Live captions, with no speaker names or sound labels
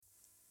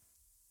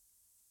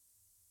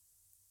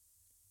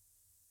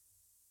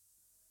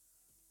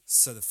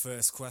So the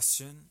first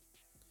question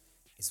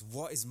is,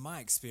 what is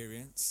my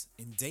experience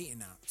in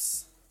dating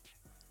apps?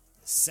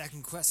 The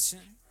second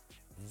question,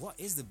 what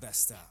is the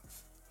best app?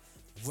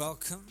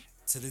 Welcome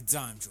to the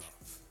Dime Drop.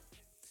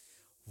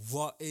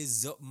 What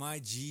is up, my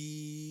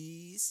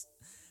G's?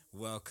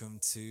 Welcome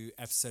to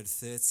episode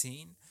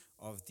 13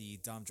 of the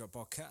Dime Drop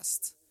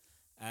podcast.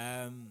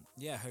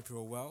 Hope you're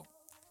all well.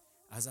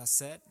 As I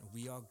said,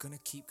 we are gonna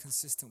keep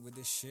consistent with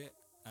this shit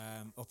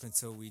up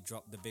until we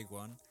drop the big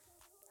one.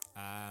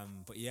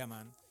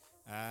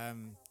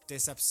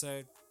 This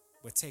episode,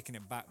 we're taking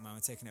it back, man.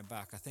 We're taking it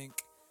back. I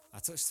think I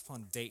touched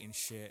upon dating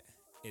shit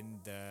in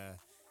the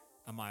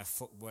Am I a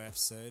Fuckboy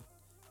episode,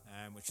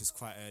 which is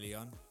quite early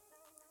on.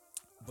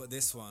 But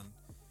this one,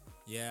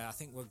 I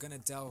think we're going to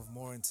delve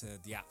more into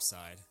the app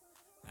side.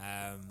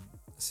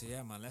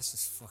 Let's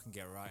just fucking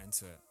get right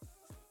into it.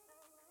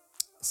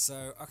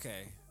 So,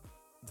 okay,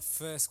 the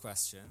first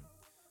question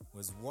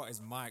was, what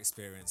is my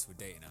experience with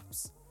dating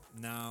apps?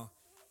 Now,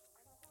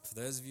 for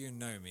those of you who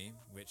know me,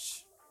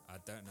 which I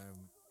don't know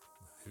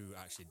who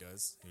actually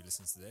does, who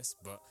listens to this,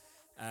 but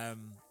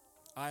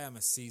I am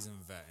a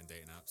seasoned vet in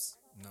dating apps.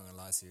 I'm not going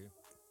to lie to you.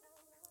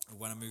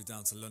 When I moved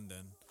down to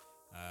London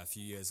a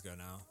few years ago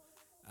now,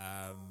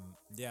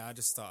 I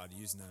just started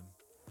using them.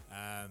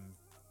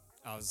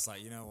 I was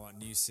like, you know what,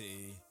 new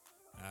city,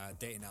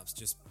 dating apps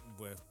just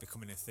were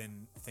becoming a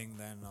thing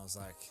then. I was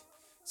like,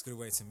 it's a good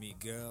way to meet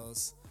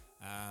girls.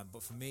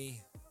 But for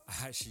me,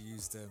 I actually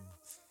used them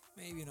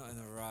maybe not in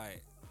the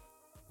right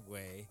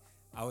way.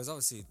 I was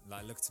obviously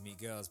like looking to meet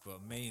girls,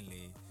 but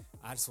mainly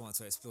I just wanted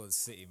to explore the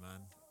city,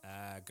 man.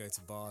 Go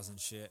to bars and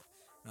shit.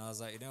 And I was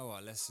like, you know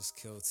what, let's just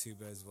kill two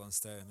birds with one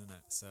stone,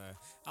 innit? So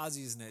I was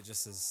using it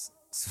just as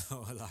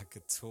sort of like a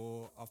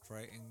tour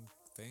operating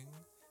thing,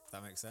 if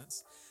that makes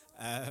sense.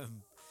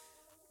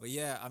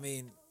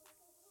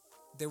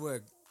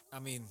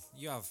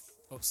 You have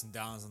ups and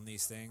downs on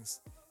these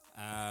things.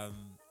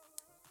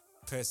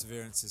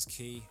 Perseverance is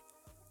key.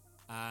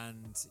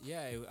 And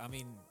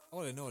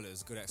all in all, it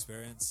was a good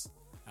experience.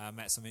 I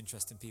met some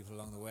interesting people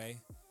along the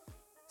way.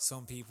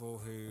 Some people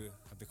who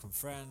have become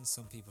friends,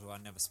 some people who I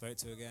never spoke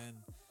to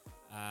again,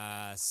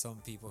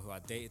 some people who I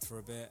dated for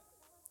a bit.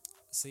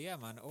 So yeah,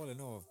 man, all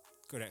in all,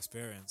 good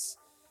experience.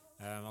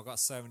 I've got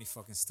so many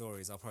fucking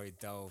stories. I'll probably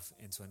delve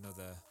into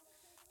another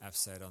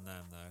episode on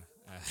them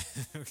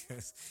though,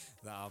 because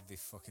I'll be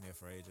fucking here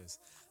for ages.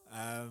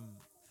 That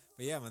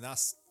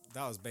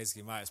was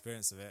basically my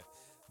experience of it.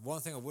 One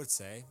thing I would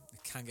say,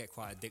 it can get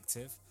quite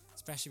addictive,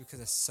 especially because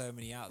there's so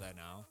many out there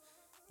now.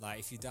 Like,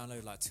 if you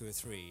download like 2 or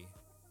 3,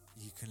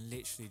 you can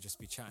literally just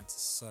be chatting to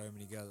so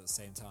many girls at the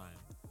same time,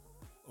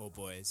 or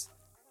boys,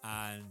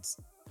 and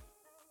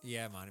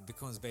yeah, man, it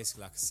becomes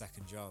basically like a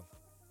second job.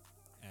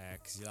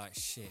 Because you're like,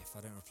 shit, if I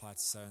don't reply to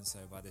so-and-so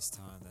by this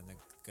time, then they're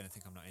going to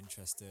think I'm not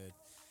interested.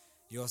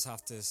 You also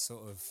have to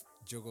sort of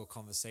juggle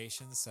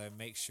conversations, so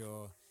make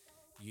sure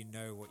you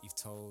know what you've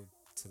told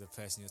to the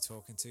person you're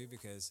talking to,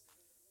 because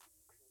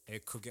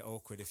it could get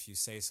awkward if you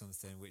say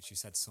something which you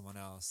said to someone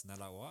else and they're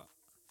like, what?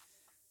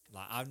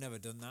 Like, I've never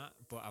done that,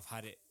 but I've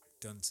had it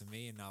done to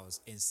me and I was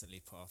instantly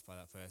put off by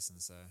that person.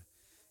 So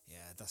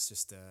yeah, that's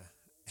just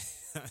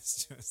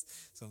that's just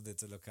something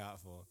to look out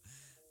for.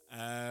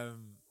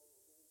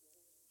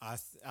 I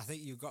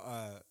think you've got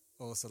to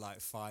also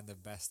like find the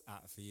best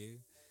app for you.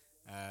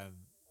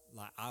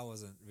 Like, I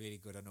wasn't really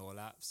good on all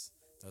apps.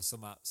 There were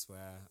some apps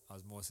where I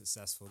was more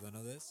successful than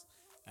others.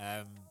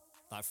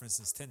 Like, for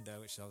instance, Tinder,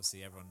 which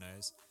obviously everyone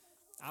knows.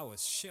 I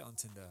was shit on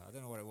Tinder. I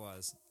don't know what it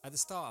was. At the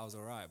start, I was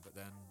alright, but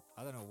then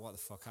I don't know what the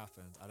fuck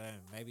happened.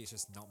 Maybe it's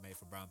just not made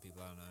for brown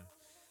people. I don't know.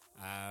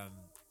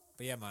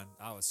 But yeah, man,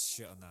 I was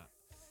shit on that.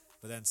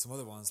 But then some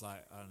other ones,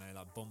 like, I don't know,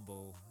 like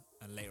Bumble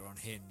and later on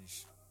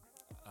Hinge,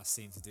 I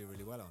seem to do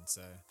really well on.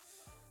 So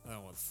I don't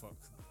know what the fuck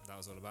that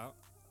was all about.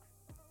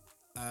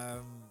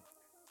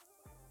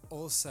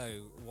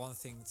 Also, one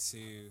thing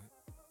to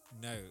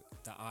note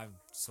that I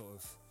sort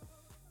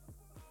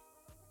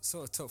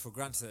of took for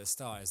granted at the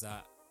start is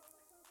that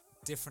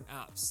different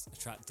apps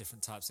attract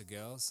different types of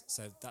girls.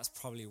 So that's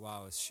probably why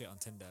I was shit on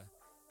Tinder.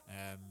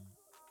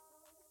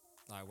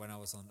 Like, when I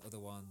was on other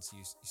ones,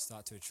 you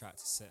start to attract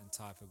a certain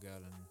type of girl,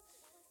 and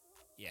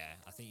yeah,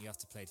 I think you have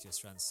to play to your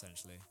strengths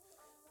essentially.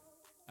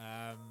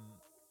 There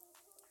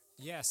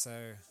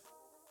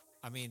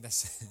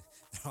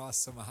are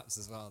some apps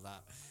as well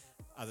that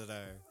I don't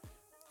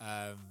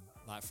know.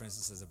 Like, for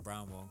instance, there's a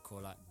brown one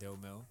called like Dill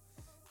Mill.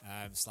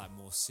 It's like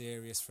more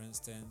serious, for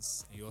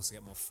instance. You also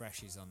get more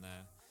freshies on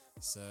there.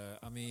 So,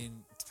 I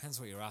mean, it depends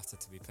what you're after,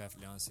 to be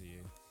perfectly honest with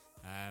you.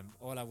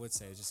 All I would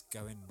say is just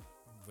go in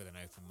with an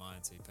open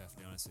mind, to be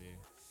perfectly honest with you.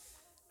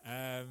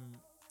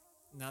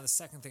 Now, the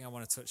second thing I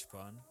want to touch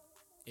upon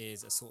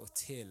is a sort of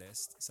tier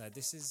list. So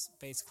this is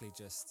basically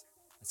just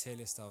a tier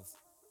list of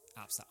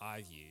apps that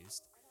I've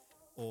used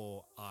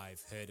or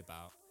I've heard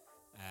about.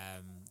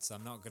 So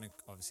I'm not going to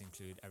obviously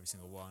include every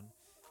single one,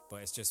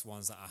 but it's just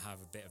ones that I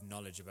have a bit of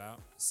knowledge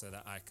about so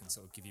that I can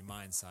sort of give you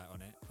my insight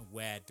on it.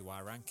 Where do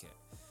I rank it?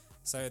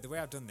 So the way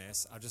I've done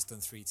this, I've just done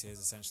 3 tiers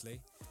essentially.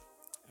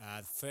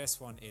 The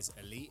first one is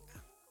Elite.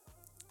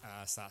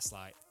 So that's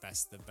like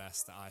the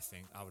best that I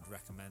think I would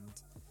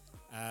recommend.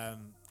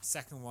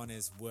 Second one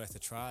is Worth a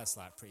Try. It's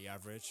like pretty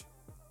average.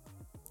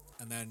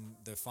 And then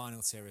the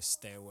final tier is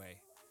Stay Away.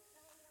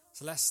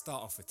 So let's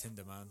start off with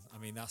Tinder, man. I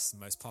mean, that's the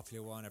most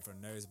popular one.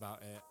 Everyone knows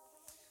about it.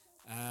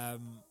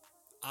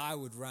 I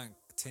would rank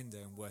Tinder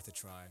and Worth a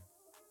Try.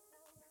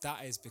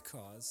 That is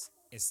because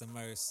it's the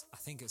most, I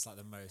think it's like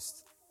the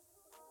most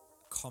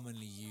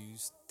commonly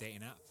used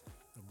dating app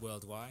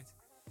worldwide.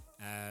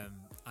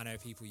 I know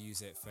people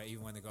use it for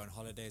even when they go on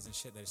holidays and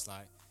shit. They're just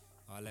like,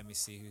 oh, let me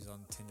see who's on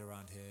Tinder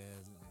around here.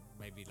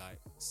 Maybe like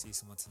see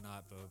someone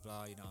tonight, blah, blah,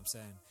 blah. You know what I'm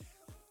saying?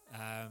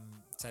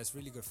 So it's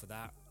really good for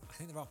that. I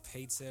think there are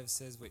paid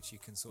services which you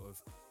can sort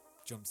of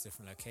jump to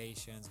different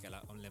locations, get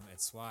like unlimited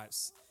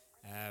swipes.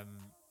 I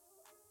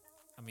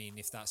mean,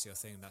 if that's your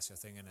thing, that's your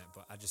thing, innit?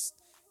 But I just,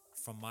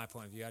 from my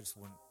point of view, I just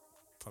wouldn't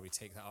probably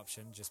take that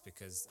option just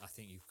because I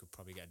think you could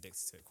probably get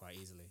addicted to it quite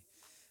easily.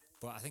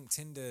 But I think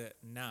Tinder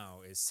now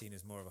is seen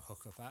as more of a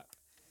hookup app.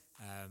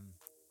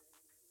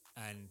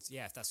 And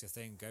yeah, if that's your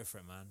thing, go for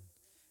it, man.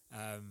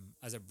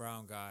 As a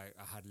brown guy,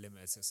 I had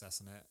limited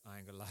success on it. I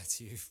ain't gonna lie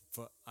to you,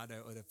 but I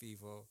know other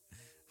people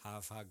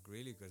have had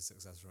really good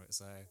success from it.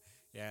 So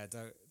yeah,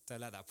 don't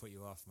let that put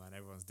you off, man.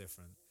 Everyone's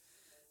different.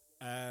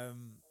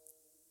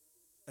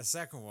 A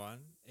second one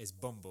is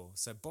Bumble.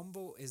 So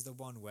Bumble is the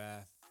one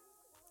where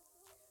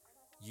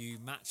you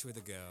match with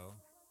a girl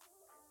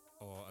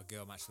or a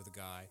girl matches with a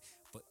guy,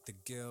 but the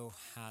girl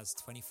has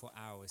 24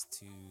 hours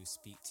to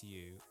speak to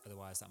you,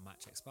 otherwise that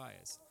match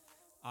expires.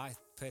 I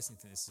personally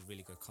think this is a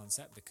really good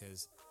concept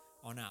because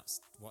on apps,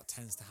 what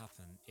tends to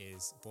happen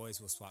is boys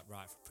will swipe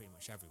right for pretty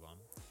much everyone,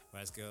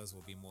 whereas girls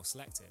will be more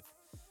selective.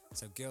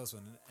 So girls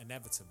will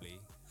inevitably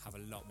have a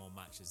lot more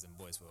matches than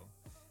boys will.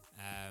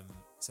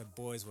 So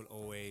boys will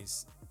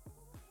always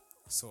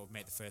sort of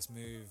make the first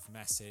move,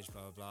 message,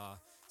 blah, blah, blah.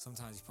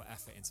 Sometimes you put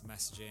effort into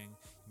messaging.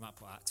 You might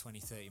put out 20,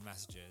 30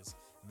 messages,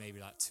 and maybe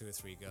like 2 or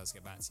 3 girls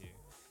get back to you.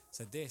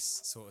 So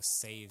this sort of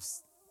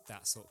saves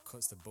that, sort of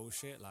cuts the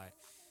bullshit. Like,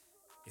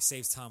 it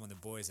saves time on the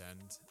boys'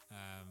 end,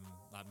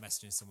 like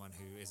messaging someone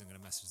who isn't going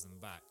to message them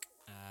back.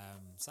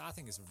 So I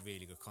think it's a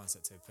really good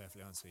concept, to be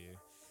perfectly honest with you.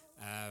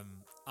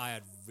 I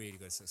had really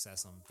good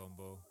success on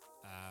Bumble.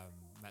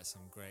 Met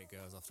some great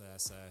girls off there.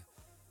 So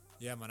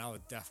yeah, man, I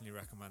would definitely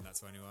recommend that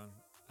to anyone.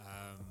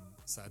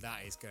 So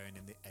that is going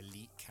in the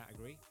elite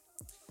category.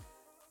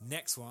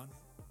 Next one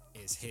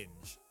is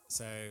Hinge.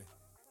 So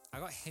I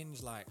got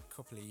Hinge like a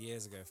couple of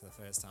years ago for the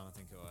first time, I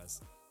think it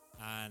was.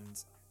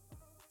 And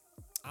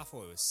I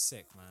thought it was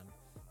sick, man.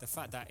 The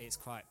fact that it's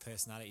quite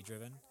personality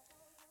driven.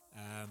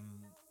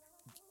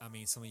 I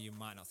mean, some of you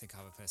might not think I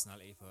have a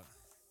personality, but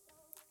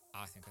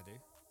I think I do.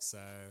 So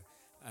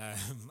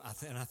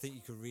I think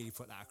you could really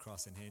put that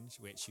across in Hinge,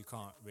 which you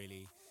can't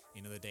really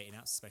in other dating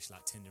apps, especially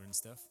like Tinder and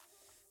stuff.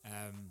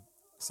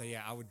 So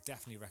yeah, I would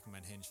definitely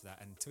recommend Hinge for that.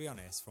 And to be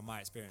honest, from my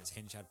experience,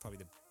 Hinge had probably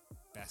the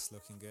best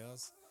looking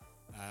girls.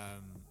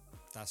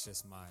 That's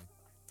just my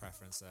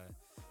preference there.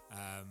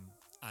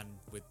 And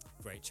with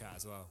great chat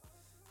as well.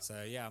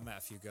 So yeah, I met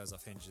a few girls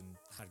off Hinge and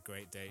had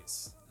great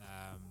dates.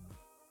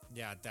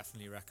 Yeah, I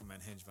definitely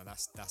recommend Hinge, but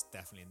that's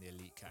definitely in the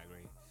elite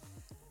category.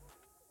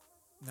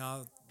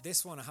 Now,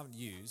 this one I haven't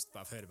used, but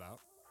I've heard about.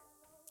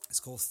 It's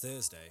called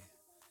Thursday.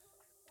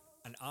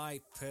 And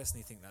I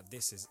personally think that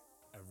this is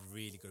a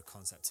really good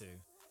concept too.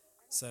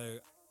 So,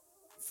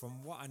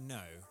 from what I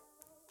know,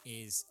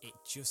 is it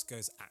just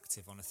goes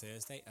active on a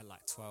Thursday at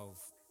like 12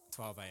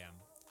 a.m.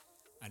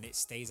 and it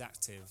stays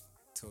active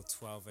till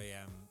 12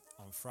 a.m.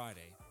 on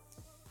Friday.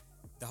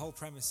 The whole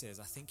premise is,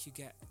 I think you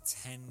get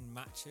 10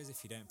 matches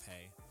if you don't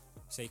pay.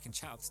 So you can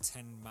chat up to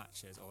 10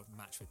 matches or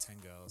match with 10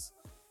 girls.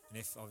 And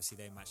if obviously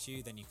they match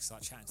you, then you can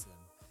start chatting to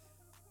them.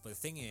 But the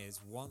thing is,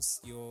 once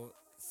your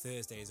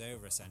Thursday is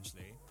over,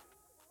 essentially,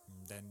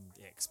 then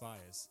it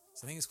expires.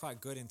 So I think it's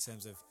quite good in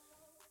terms of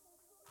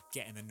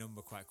getting the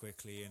number quite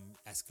quickly and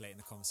escalating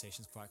the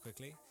conversations quite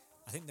quickly.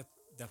 I think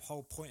the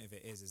whole point of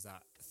it is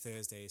that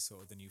Thursday is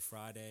sort of the new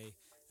Friday.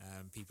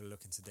 People are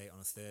looking to date on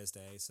a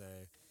Thursday, so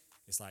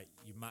it's like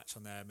you match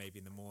on there maybe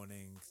in the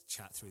morning,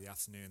 chat through the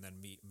afternoon,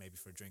 then meet maybe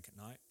for a drink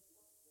at night.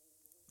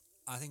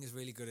 I think it's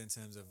really good in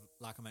terms of,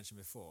 like I mentioned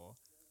before,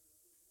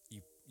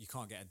 you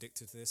can't get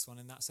addicted to this one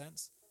in that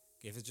sense.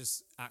 If it's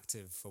just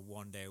active for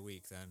one day a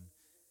week, then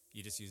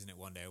you're just using it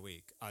one day a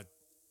week.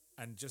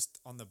 And just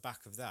on the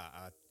back of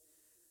that,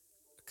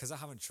 because I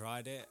haven't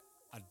tried it,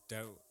 I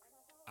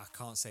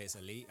can't say it's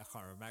elite. I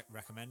can't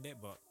recommend it,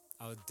 but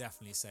I would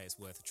definitely say it's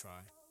worth a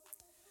try.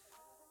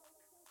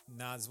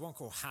 Now, there's one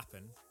called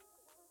Happen.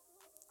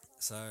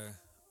 So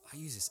I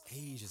used this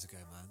ages ago,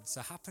 man.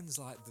 So Happen's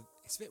like,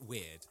 it's a bit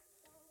weird.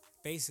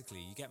 Basically,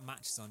 you get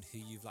matches on who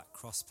you've like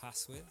crossed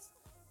paths with.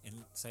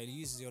 So it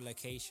uses your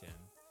location,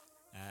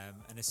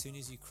 and as soon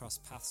as you cross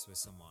paths with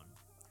someone,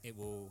 it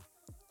will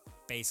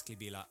basically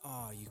be like,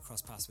 oh, you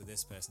cross paths with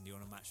this person, do you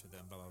want to match with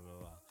them, blah, blah, blah,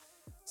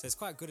 blah. So it's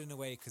quite good in a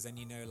way, because then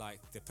you know, like,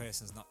 the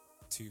person's not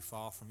too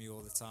far from you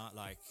all the time.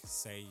 Like,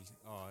 say,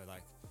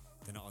 like,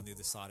 they're not on the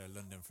other side of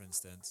London, for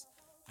instance.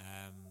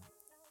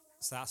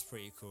 So that's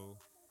pretty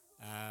cool.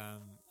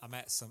 I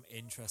met some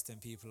interesting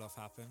people off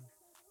Happen.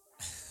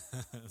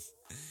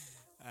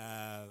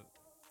 uh,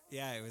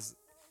 yeah, it was.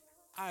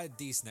 I had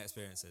decent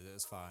experiences. It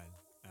was fine.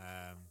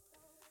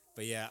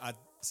 But yeah, I'd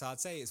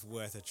say it's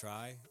worth a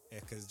try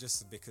because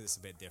it's a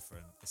bit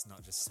different. It's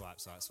not just swipe,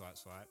 swipe, swipe,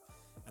 swipe,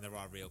 and there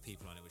are real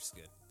people on it, which is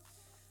good.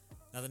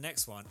 Now the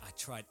next one I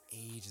tried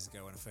ages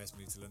ago when I first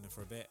moved to London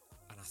for a bit,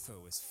 and I thought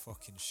it was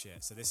fucking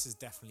shit. So this is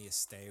definitely a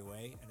stay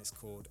away, and it's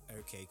called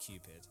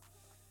OkCupid.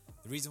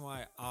 The reason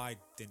why I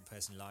didn't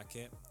personally like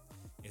it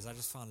is I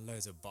just found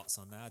loads of bots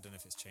on there. I don't know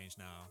if it's changed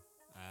now,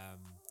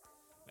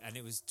 and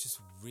it was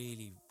just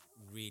really,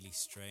 really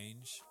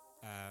strange.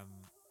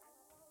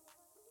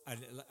 And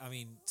I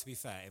mean, to be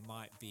fair, it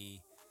might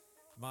be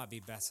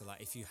better.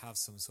 Like if you have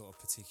some sort of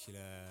particular,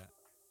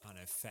 I don't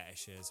know,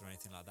 fetishes or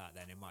anything like that,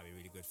 then it might be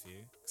really good for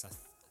you. Because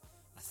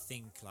I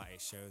think like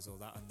it shows all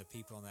that, and the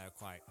people on there are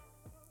quite,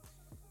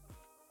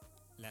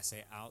 let's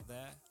say, out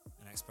there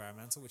and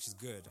experimental, which is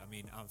good. I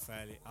mean,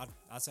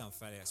 I'd say I'm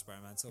fairly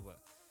experimental, but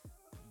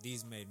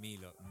these made me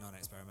look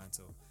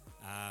non-experimental.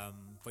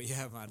 But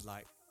yeah, man,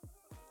 like,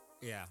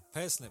 yeah,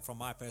 personally, from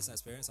my personal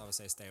experience, I would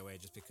say stay away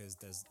just because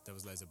there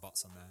was loads of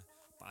bots on there.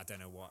 But I don't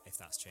know if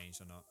that's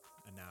changed or not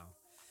now.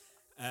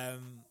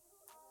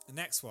 The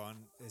next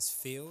one is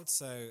Field.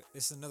 So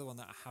this is another one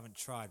that I haven't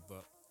tried,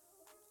 but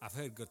I've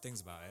heard good things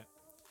about it.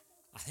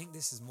 I think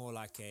this is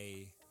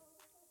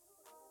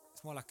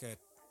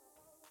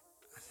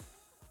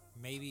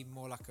maybe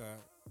more like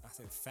I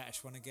think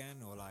fetish one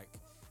again, or like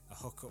a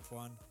hookup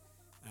one.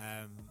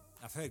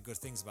 I've heard good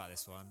things about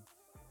this one.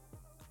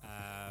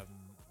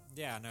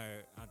 Yeah, I know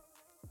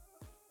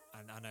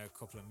a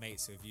couple of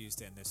mates who have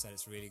used it and they've said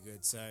it's really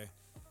good. So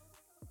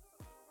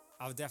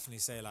I would definitely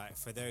say, like,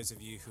 for those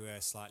of you who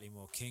are slightly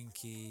more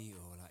kinky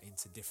or like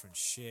into different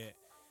shit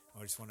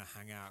or just want to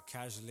hang out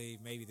casually,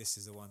 maybe this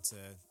is the one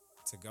to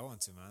go on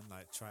to, man.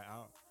 Like, try it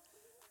out.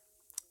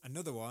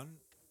 Another one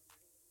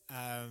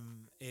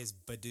is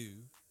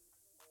Badoo.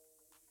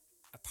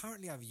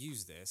 Apparently I've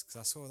used this because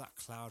I saw that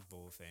cloud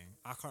ball thing.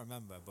 I can't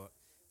remember, but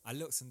I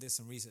looked and did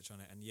some research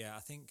on it, and yeah, I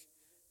think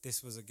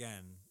this was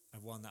again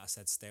one that I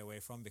said stay away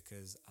from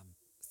because I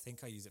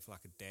think I used it for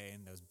like a day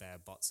and there was bare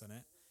bots on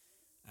it.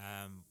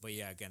 But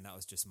yeah, again, that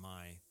was just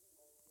my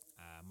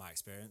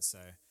experience. So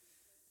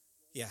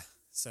yeah,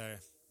 so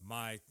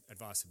my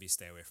advice would be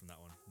stay away from that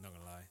one. Not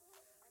gonna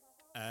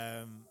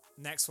lie.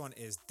 Next one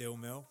is Dill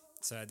Mill.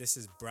 So this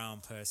is brown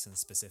person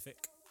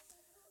specific.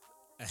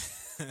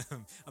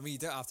 I mean, you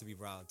don't have to be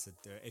brown to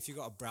do it. If you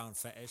got a brown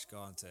fetish, go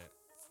on to it.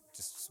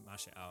 Just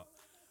smash it out.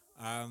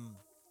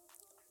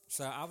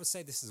 So I would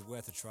say this is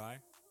worth a try.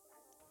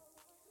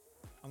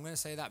 I'm going to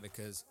say that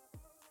because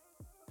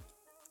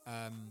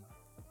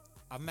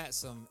I've met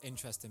some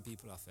interesting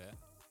people off it,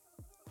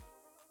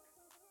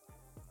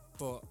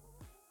 but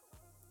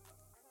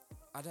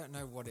I don't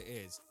know what it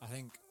is. I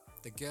think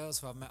the girls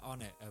who I've met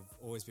on it have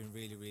always been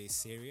really, really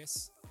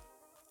serious,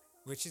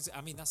 which is,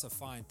 I mean, that's a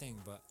fine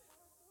thing, but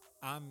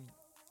I'm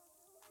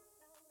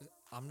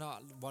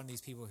not one of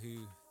these people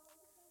who,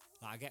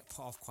 like, I get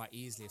put off quite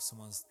easily if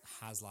someone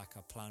has like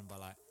a plan by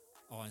like,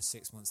 oh, in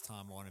 6 months'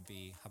 time I want to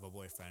have a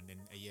boyfriend, in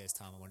a year's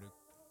time I want to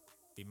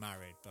be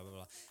married, blah blah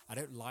blah. I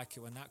don't like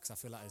it when that, because I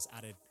feel like there's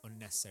added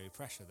unnecessary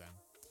pressure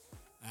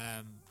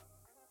then.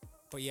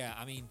 But yeah,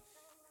 I mean,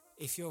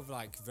 if you're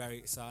like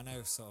so I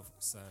know so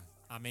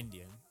I'm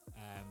Indian.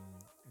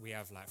 We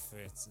have, like, for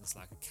instance,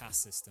 like a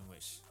caste system,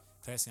 which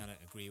personally I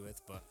don't agree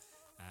with, but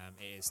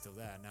it is still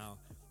there now.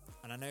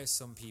 And I know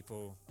some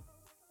people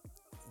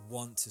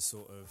want to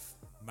sort of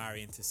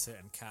marry into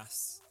certain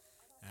castes,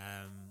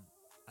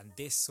 and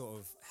this sort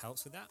of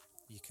helps with that.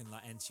 You can,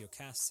 like, enter your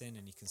castes in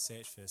and you can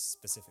search for a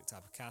specific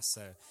type of caste.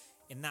 So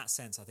in that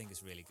sense, I think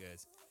it's really good.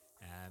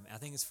 I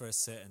think it's for a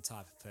certain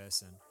type of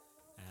person,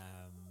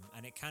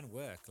 and it can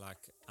work. Like,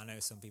 I know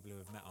some people who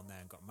have met on there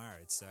and got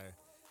married, so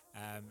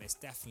it's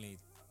definitely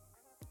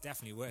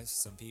works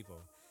for some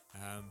people.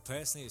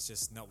 Personally, it's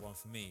just not one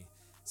for me,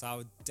 so I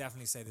would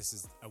definitely say this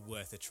is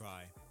worth a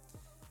try.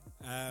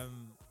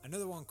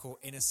 Another one called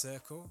Inner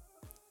Circle.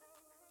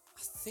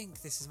 I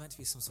think this is meant to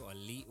be some sort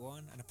of elite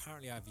one, and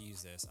apparently I've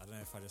used this. I don't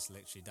know if I just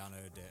literally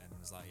downloaded it and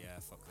was like, yeah,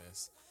 fuck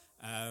this.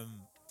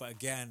 But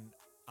again,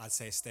 I'd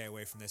say stay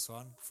away from this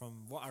one.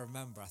 From what I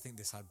remember, I think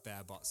this had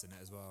bare bots in it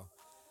as well.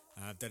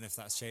 I don't know if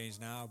that's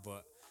changed now,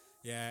 but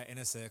yeah,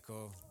 Inner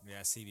Circle,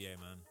 yeah, CBA,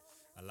 man,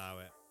 allow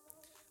it.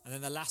 And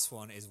then the last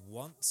one is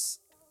Once.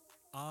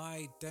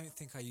 I don't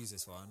think I use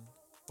this one,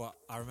 but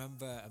I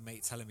remember a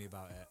mate telling me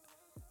about it,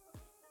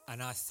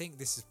 and I think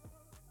it's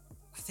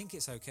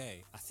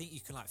okay. I think you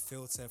can, like,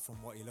 filter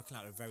from what you're looking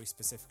at very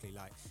specifically,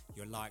 like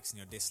your likes and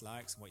your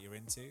dislikes and what you're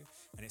into,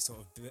 and it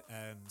sort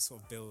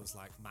of builds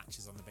like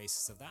matches on the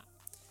basis of that.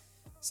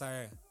 So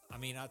I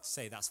mean, I'd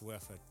say that's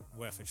worth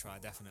a try,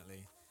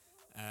 definitely.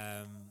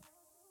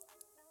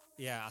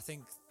 Yeah, I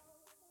think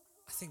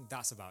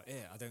that's about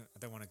it. I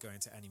don't want to go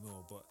into any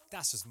more, but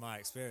that's just my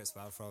experience,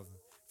 well,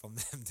 from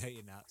them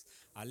dating apps.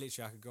 I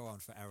could go on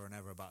forever and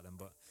ever about them,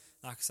 but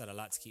like I said, I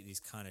like to keep these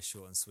kind of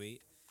short and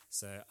sweet,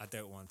 so I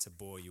don't want to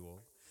bore you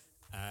all.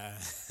 Uh,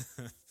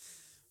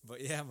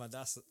 but yeah, man,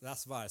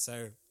 that's about it.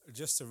 So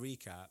just to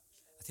recap,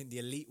 I think the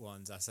elite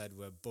ones I said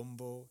were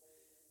Bumble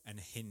and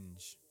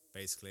Hinge,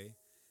 basically.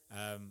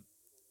 Um,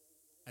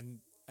 and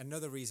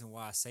another reason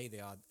why I say they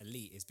are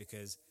elite is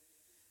because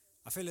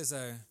I feel as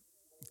though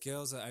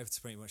girls are over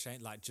to pretty much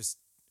like just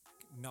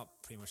not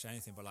pretty much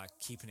anything, but like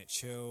keeping it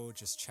chill,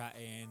 just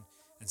chatting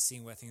and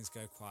seeing where things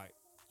go quite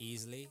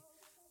easily.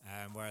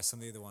 Whereas some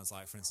of the other ones,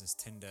 like for instance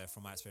Tinder,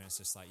 from my experience,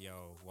 just like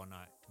yo, one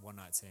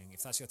night thing.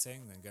 If that's your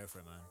thing, then go for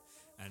it, man.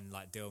 And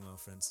like Dilma,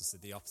 for instance,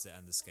 at the opposite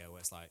end of the scale, where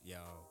it's like yo,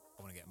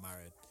 I want to get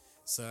married.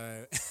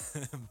 So,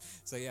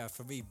 so yeah,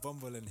 for me,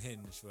 Bumble and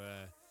Hinge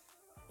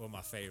were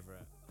my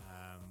favourite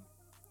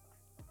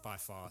by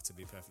far, to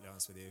be perfectly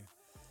honest with you.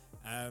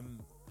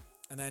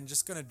 And then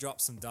just gonna drop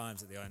some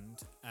dimes at the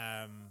end.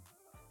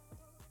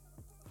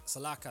 So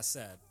like I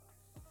said,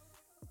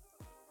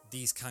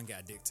 these can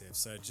get addictive,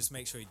 so just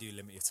make sure you do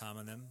limit your time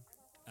on them.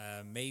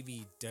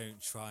 Maybe don't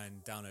try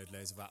and download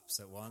loads of apps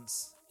at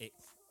once. It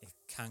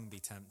can be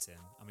tempting.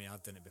 I mean,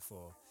 I've done it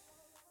before,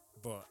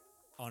 but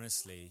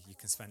honestly, you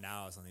can spend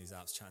hours on these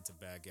apps chatting to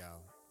bare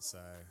gal. So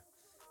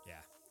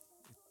yeah,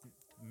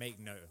 make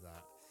note of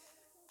that.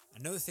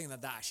 Another thing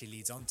that actually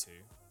leads on to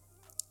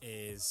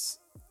is,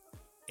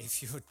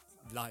 if you're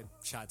like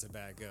chatting to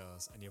bare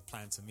girls and you're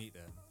planning to meet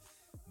them,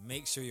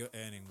 make sure you're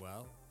earning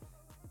well.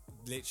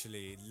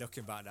 Literally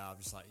looking back now, I'm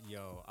just like,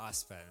 yo, I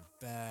spent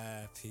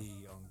bare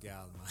pee on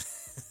gal,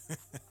 man.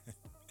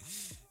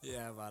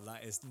 Yeah, man,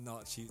 like it's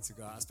not cheap to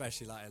go out,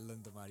 especially like in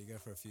London, man. You go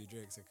for a few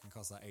drinks, it can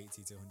cost like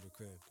 80 to 100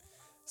 quid.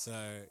 So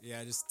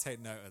yeah, just take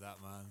note of that,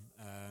 man.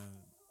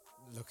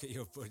 Look at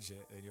your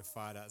budget and your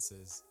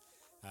finances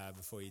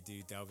before you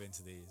do delve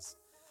into these.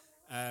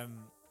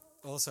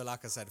 Also,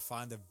 like I said,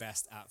 find the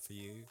best app for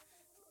you.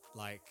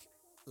 Like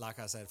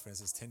I said, for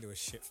instance, Tinder was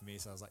shit for me,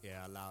 so I was like,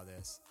 yeah, allow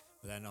this.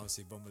 But then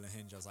obviously Bumble and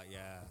Hinge, I was like,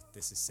 yeah,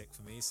 this is sick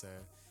for me, so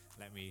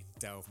let me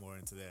delve more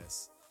into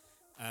this.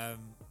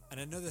 And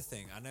another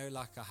thing, I know,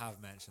 like I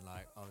have mentioned,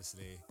 like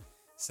obviously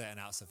setting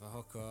out stuff for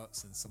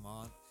hookups and some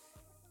aren't.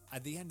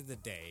 At the end of the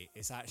day,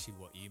 it's actually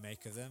what you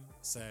make of them.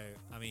 So,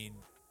 I mean,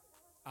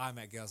 I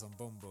met girls on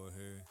Bumble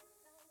who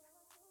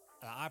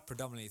I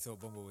predominantly thought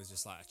Bumble was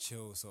just like a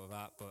chill sort of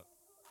app, but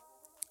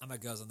I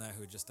met girls on there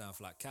who are just down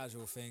for like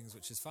casual things,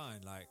 which is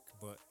fine. Like,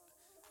 but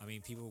I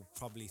mean, people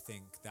probably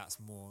think that's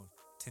more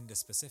Tinder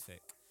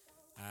specific.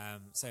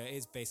 So it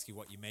is basically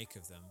what you make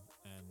of them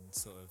and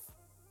sort of,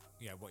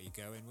 yeah, what you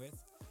go in with.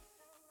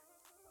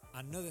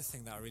 Another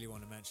thing that I really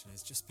want to mention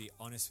is just be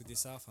honest with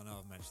yourself. I know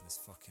I've mentioned this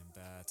fucking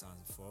bare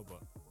times before,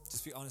 but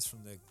just be honest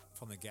from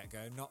the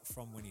get-go, not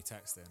from when you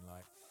text in.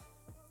 Like,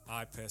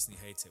 I personally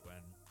hate it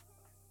when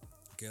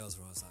girls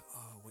are always like,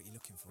 oh, what are you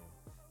looking for?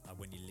 Like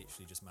when you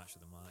literally just match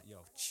with them, I'm like,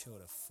 yo, chill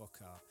the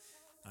fuck out.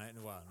 I don't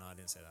know why. No, I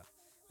didn't say that.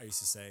 I used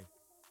to say,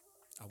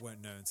 I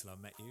won't know until I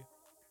met you.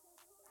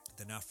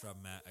 Then after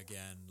I've met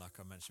again, like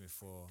I mentioned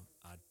before,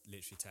 I'd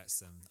literally text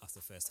them after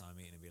the first time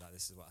meeting and be like,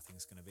 this is what I think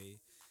it's going to be.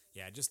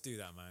 Yeah, just do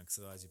that, man, because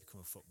otherwise you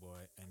become a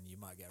fuckboy and you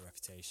might get a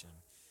reputation.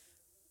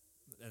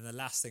 And the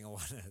last thing I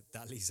want to,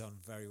 that leads on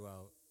very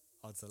well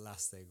onto the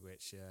last thing,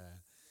 which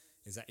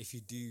is that if you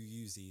do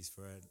use these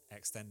for an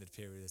extended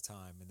period of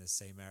time in the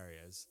same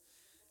areas,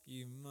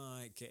 you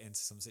might get into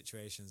some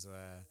situations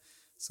where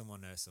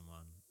someone knows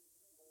someone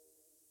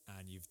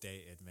and you've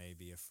dated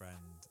maybe a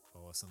friend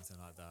or something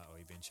like that, or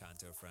you've been chatting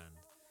to a friend.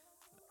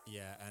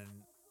 Yeah, and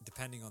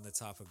depending on the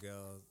type of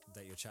girl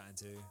that you're chatting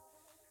to,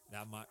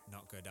 that might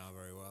not go down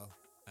very well.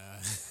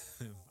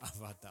 I've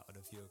had that on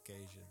a few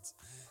occasions.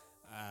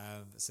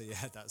 So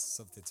yeah, that's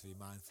something to be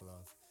mindful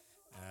of.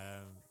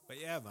 But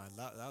yeah, man,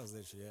 that was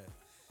literally it.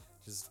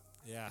 Just,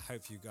 yeah, I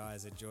hope you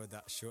guys enjoyed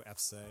that short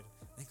episode.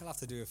 I think I'll have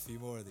to do a few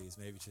more of these,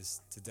 maybe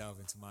just to delve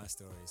into my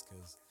stories,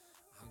 because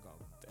I've got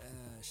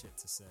bare shit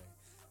to say.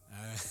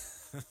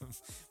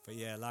 But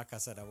yeah, like I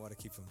said, I want to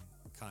keep them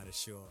kind of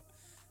short.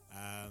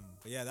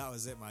 But yeah, that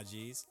was it, my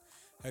G's.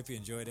 Hope you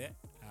enjoyed it.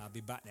 I'll be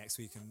back next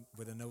week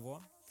with another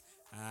one.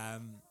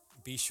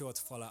 Be sure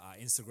to follow our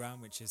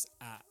Instagram, which is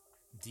at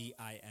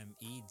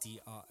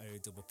DIMEDROPP.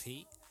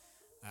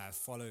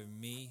 Follow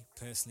me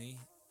personally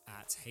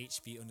at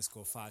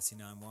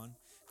HB_5291.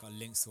 Got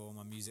links to all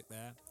my music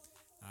there.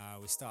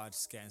 We started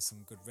just getting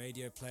some good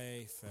radio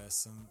play for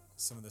some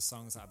of the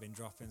songs that I've been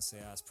dropping, so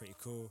yeah, it's pretty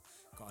cool.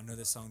 Got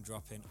another song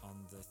dropping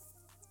on the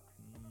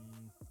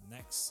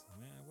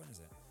when is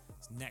it?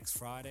 It's next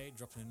Friday,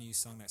 dropping a new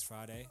song next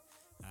Friday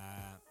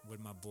with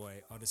my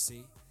boy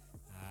Odyssey,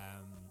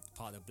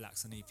 part of the Black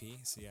Sun EP,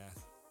 so yeah,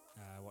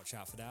 watch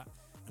out for that.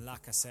 And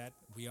like I said,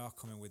 we are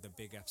coming with a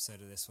big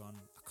episode of this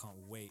one. I can't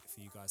wait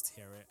for you guys to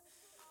hear it.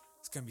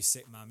 It's going to be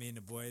sick, man. Me and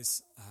the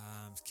boys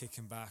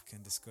kicking back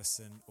and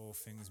discussing all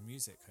things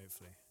music,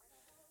 hopefully.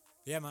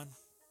 Yeah, man.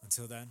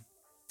 Until then,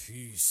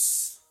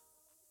 peace.